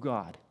kingdom of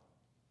God.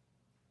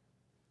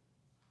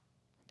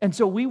 And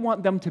so we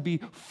want them to be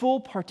full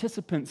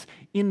participants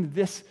in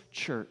this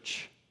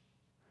church.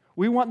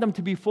 We want them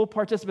to be full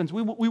participants.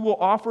 We will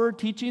offer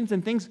teachings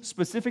and things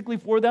specifically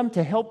for them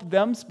to help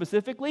them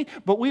specifically,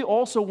 but we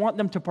also want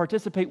them to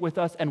participate with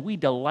us, and we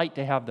delight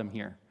to have them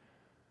here.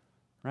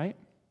 Right?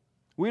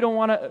 We don't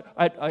want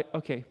to,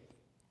 okay,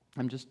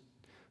 I'm just,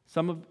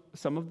 some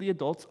of the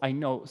adults, I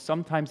know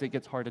sometimes it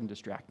gets hard and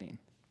distracting.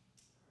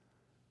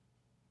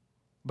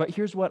 But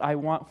here's what I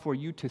want for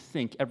you to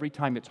think every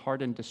time it's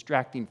hard and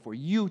distracting for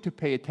you to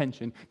pay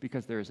attention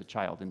because there is a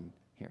child in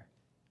here.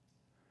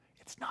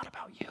 It's not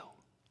about you.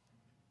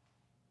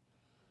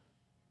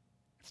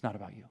 It's not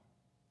about you.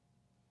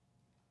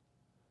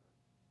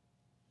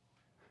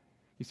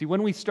 You see,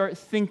 when we start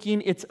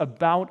thinking it's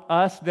about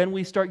us, then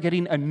we start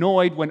getting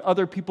annoyed when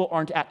other people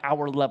aren't at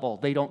our level.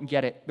 They don't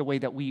get it the way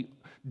that we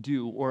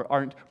do or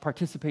aren't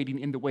participating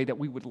in the way that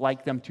we would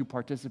like them to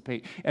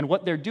participate. And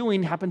what they're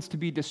doing happens to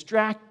be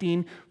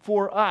distracting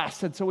for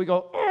us. And so we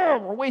go, oh,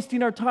 we're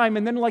wasting our time.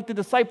 And then like the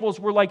disciples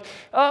were like,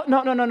 oh,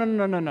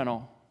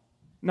 no.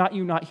 Not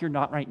you, not here,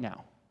 not right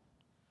now.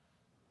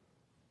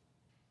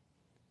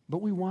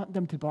 But we want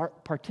them to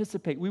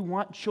participate. We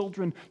want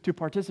children to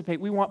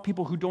participate. We want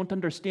people who don't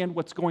understand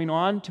what's going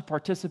on to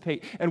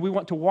participate. And we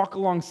want to walk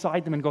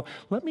alongside them and go,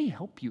 let me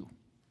help you.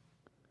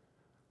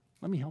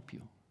 Let me help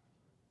you.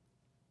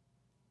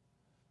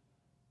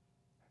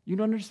 You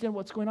don't understand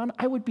what's going on?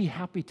 I would be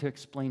happy to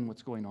explain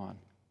what's going on.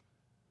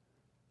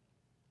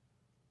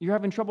 You're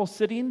having trouble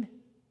sitting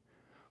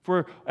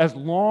for as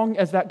long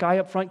as that guy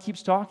up front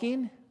keeps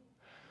talking?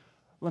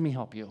 Let me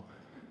help you.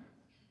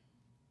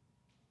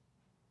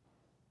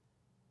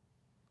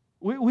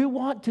 We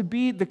want to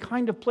be the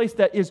kind of place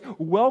that is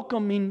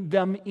welcoming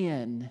them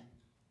in.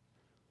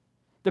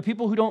 The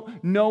people who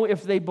don't know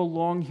if they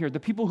belong here. The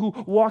people who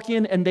walk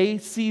in and they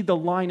see the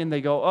line and they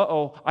go,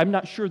 uh-oh, I'm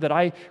not sure that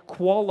I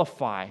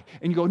qualify.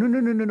 And you go,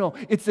 no.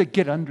 It's a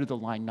get under the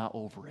line, not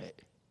over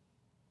it.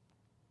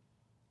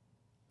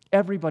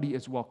 Everybody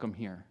is welcome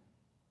here.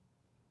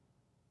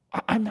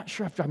 I'm not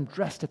sure if I'm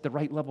dressed at the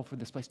right level for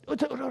this place. No,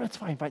 it's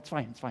fine.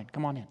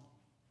 Come on in.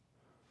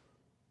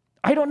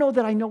 I don't know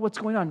that I know what's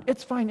going on.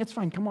 It's fine.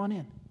 Come on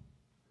in.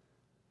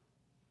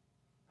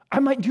 I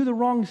might do the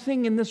wrong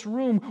thing in this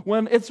room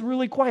when it's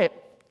really quiet.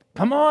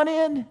 Come on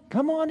in.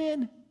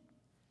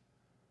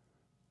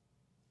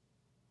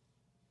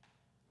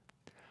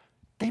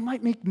 They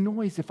might make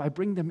noise if I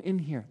bring them in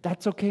here.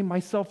 That's okay.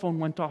 My cell phone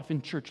went off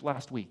in church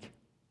last week.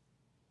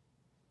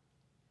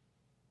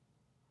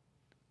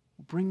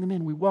 Bring them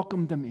in. We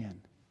welcome them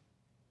in.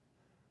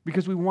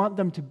 Because we want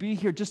them to be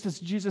here, just as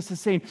Jesus is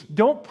saying,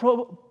 don't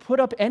put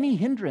up any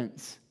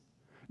hindrance.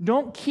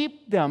 Don't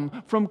keep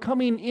them from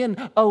coming in.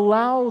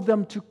 Allow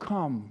them to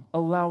come.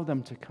 Allow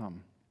them to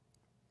come.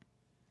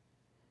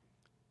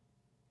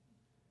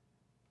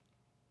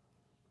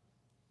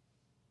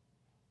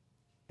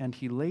 And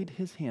he laid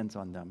his hands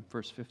on them,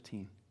 verse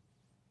 15,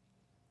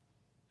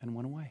 and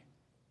went away.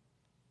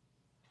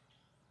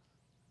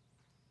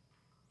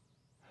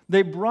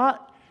 They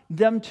brought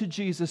them to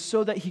Jesus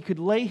so that he could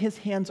lay his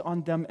hands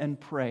on them and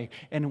pray.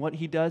 And what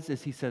he does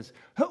is he says,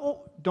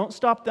 oh, don't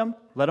stop them.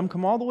 Let them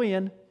come all the way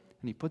in.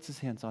 And he puts his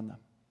hands on them.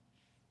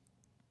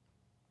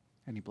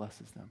 And he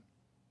blesses them.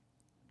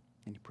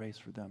 And he prays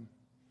for them.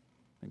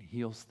 And he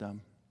heals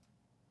them.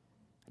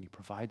 And he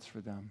provides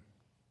for them.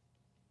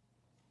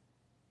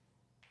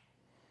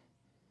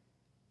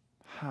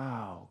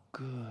 How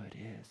good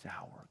is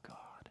our God?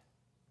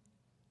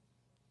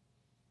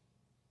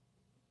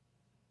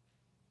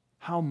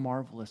 How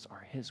marvelous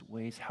are his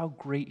ways. How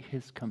great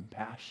his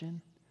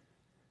compassion.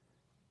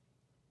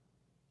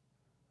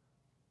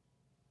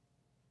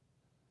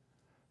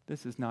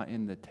 This is not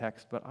in the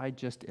text, but I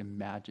just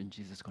imagine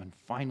Jesus going,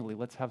 finally,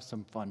 let's have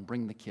some fun.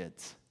 Bring the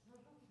kids.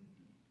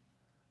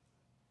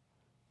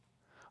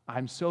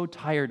 I'm so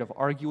tired of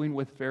arguing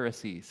with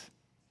Pharisees.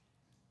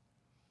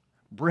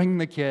 Bring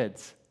the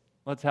kids.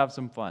 Let's have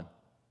some fun.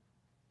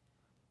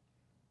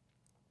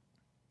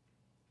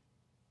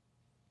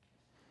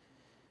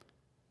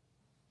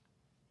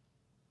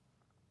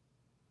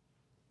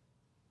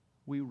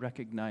 We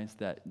recognize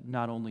that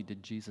not only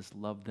did Jesus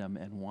love them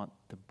and want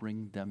to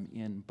bring them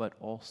in, but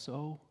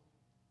also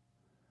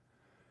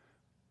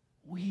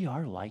we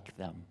are like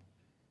them.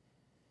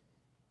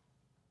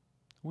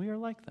 We are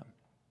like them.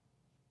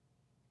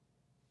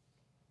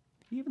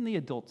 Even the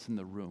adults in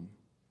the room.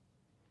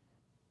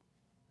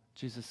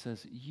 Jesus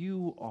says,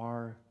 you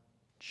are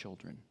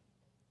children.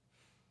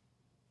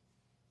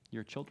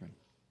 You're children.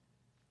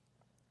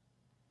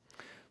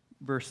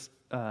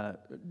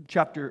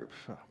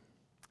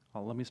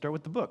 Let me start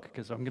with the book,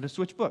 because I'm going to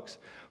switch books.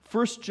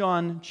 1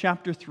 John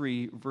chapter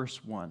 3, verse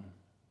 1.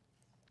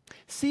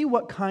 See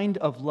what kind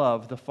of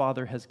love the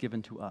Father has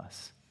given to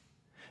us,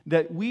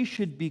 that we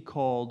should be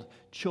called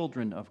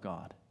children of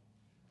God.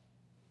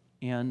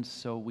 And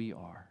so we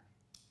are.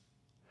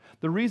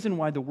 The reason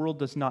why the world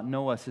does not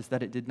know us is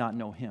that it did not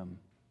know Him.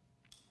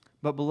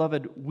 But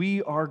beloved,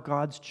 we are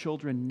God's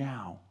children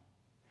now.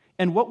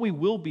 And what we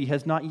will be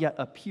has not yet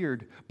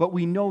appeared, but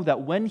we know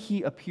that when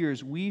He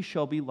appears, we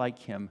shall be like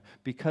Him,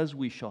 because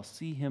we shall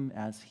see Him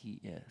as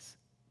He is.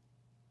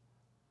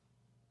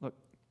 Look,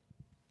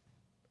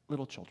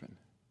 little children,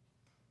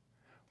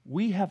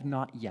 we have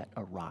not yet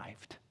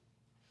arrived.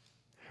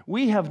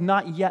 We have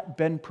not yet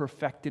been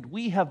perfected.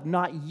 We have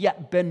not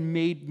yet been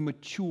made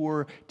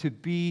mature to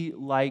be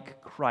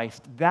like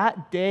Christ.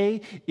 That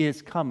day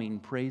is coming,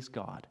 praise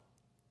God.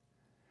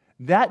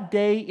 That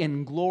day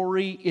in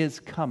glory is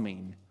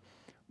coming.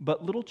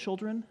 But little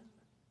children,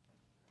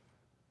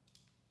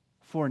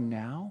 for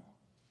now,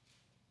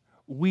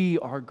 we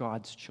are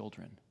God's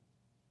children.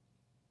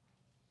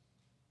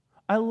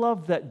 I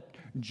love that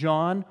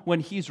John, when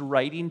he's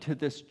writing to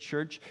this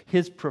church,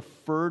 his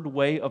preferred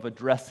way of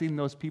addressing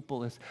those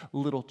people is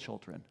little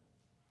children.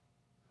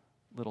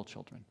 Little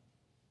children.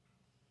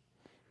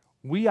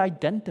 We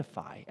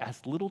identify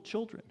as little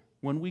children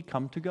when we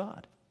come to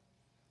God.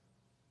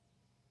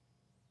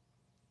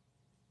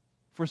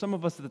 For some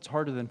of us, that's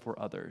harder than for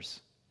others.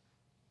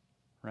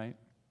 Right?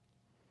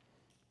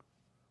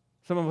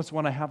 Some of us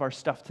want to have our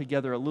stuff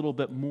together a little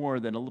bit more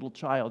than a little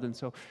child, and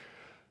so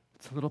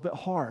it's a little bit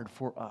hard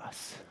for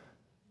us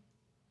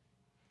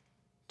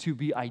to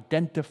be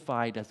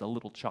identified as a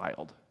little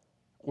child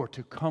or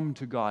to come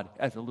to God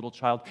as a little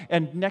child.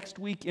 And next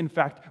week, in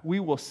fact, we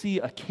will see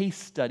a case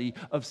study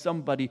of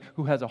somebody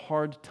who has a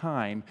hard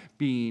time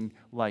being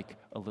like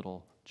a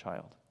little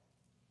child.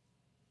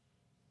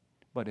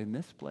 But in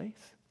this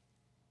place,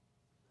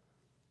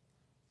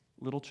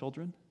 little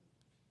children,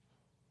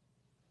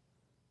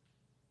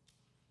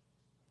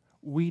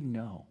 we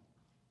know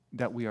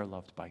that we are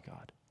loved by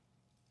God.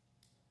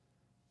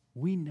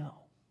 We know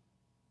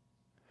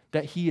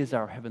that He is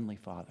our Heavenly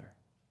Father.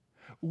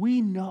 We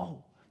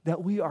know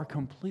that we are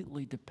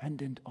completely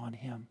dependent on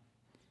Him.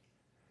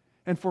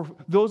 And for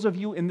those of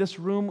you in this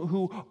room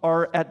who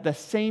are at the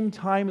same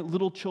time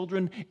little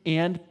children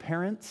and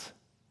parents,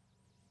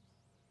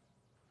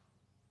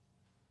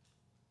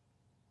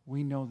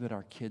 we know that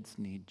our kids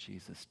need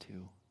Jesus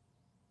too.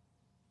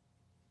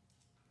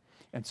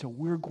 And so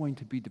we're going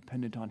to be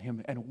dependent on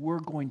Him, and we're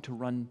going to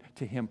run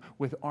to Him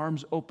with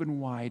arms open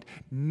wide,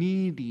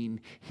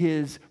 needing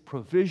His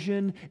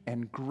provision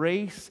and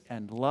grace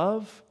and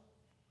love,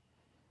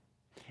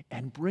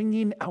 and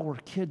bringing our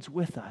kids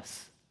with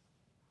us.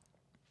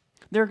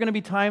 There are going to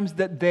be times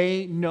that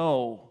they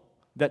know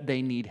that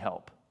they need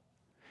help.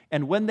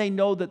 And when they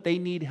know that they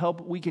need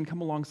help, we can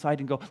come alongside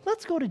and go,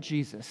 let's go to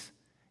Jesus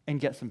and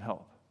get some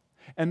help.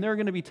 And there are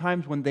going to be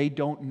times when they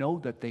don't know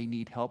that they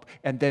need help,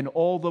 and then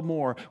all the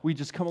more, we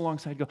just come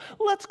alongside and go,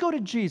 let's go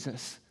to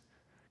Jesus,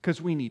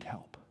 because we need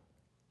help.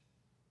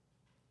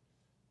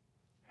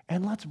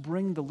 And let's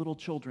bring the little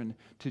children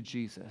to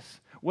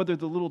Jesus, whether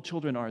the little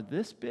children are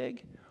this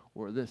big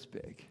or this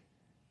big.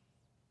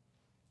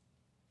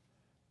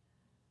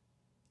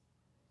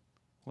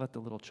 Let the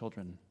little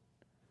children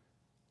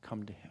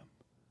come to Him.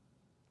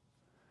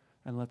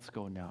 And let's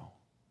go now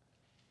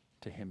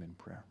to Him in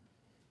prayer.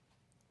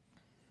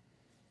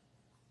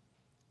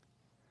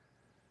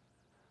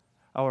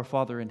 Our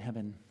Father in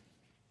heaven,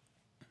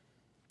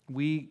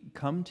 we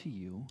come to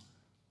You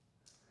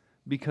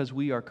because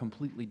we are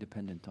completely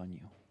dependent on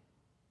You.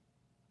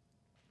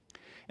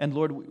 And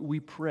Lord, we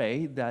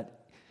pray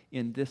that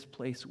in this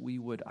place we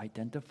would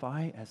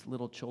identify as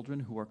little children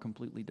who are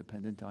completely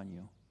dependent on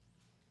You.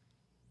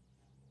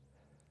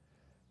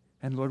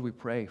 And Lord, we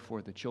pray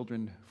for the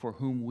children for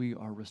whom we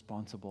are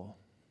responsible.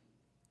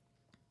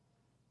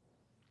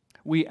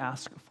 We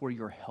ask for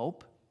Your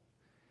help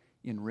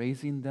in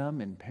raising them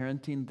and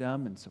parenting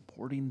them and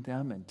supporting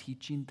them and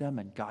teaching them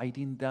and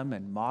guiding them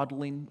and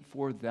modeling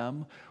for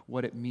them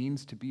what it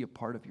means to be a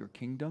part of Your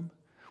kingdom.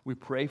 We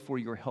pray for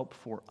your help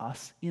for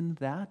us in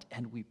that,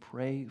 and we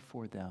pray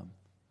for them.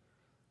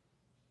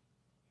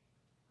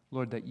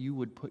 Lord, that you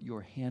would put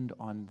your hand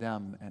on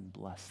them and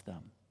bless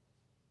them.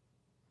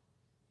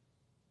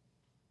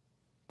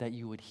 That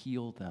you would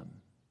heal them.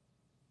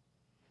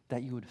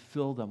 That you would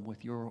fill them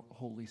with your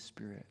Holy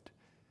Spirit,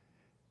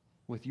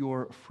 with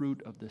your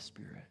fruit of the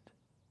Spirit.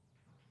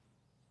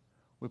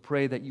 We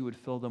pray that you would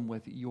fill them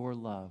with your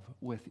love,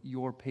 with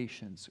your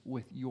patience,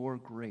 with your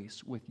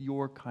grace, with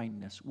your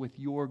kindness, with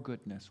your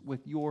goodness,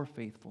 with your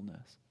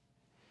faithfulness.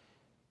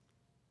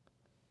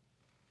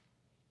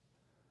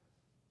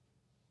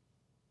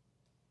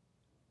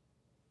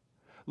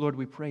 Lord,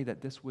 we pray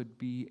that this would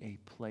be a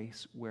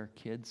place where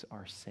kids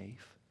are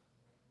safe,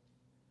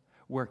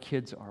 where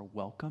kids are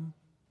welcome,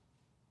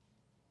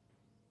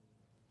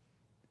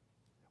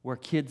 where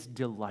kids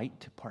delight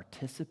to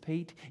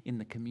participate in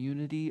the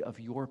community of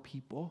your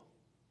people.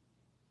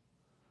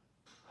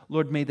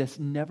 Lord, may this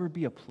never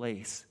be a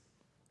place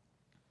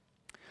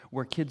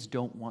where kids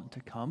don't want to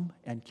come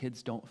and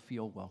kids don't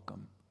feel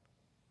welcome.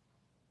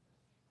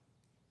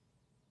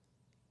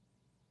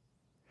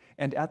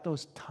 And at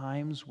those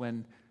times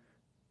when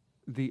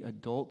the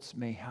adults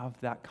may have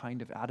that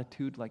kind of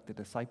attitude like the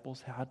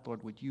disciples had,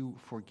 Lord, would you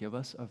forgive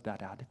us of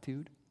that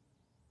attitude?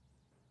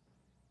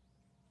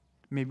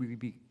 May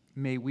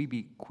we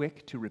be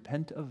quick to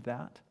repent of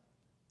that.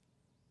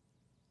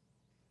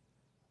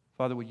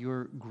 Father, would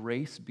your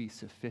grace be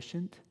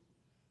sufficient?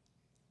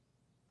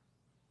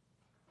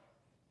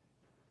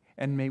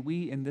 And may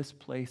we in this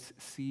place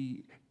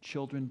see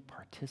children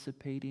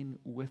participating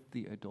with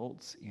the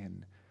adults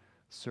in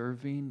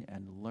serving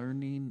and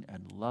learning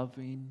and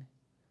loving.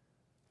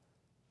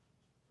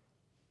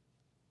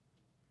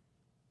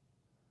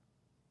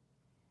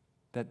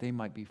 That they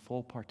might be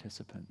full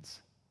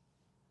participants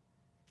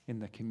in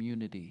the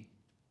community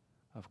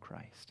of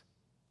Christ.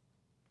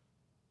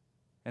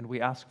 And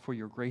we ask for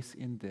your grace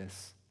in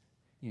this,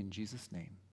 in Jesus' name.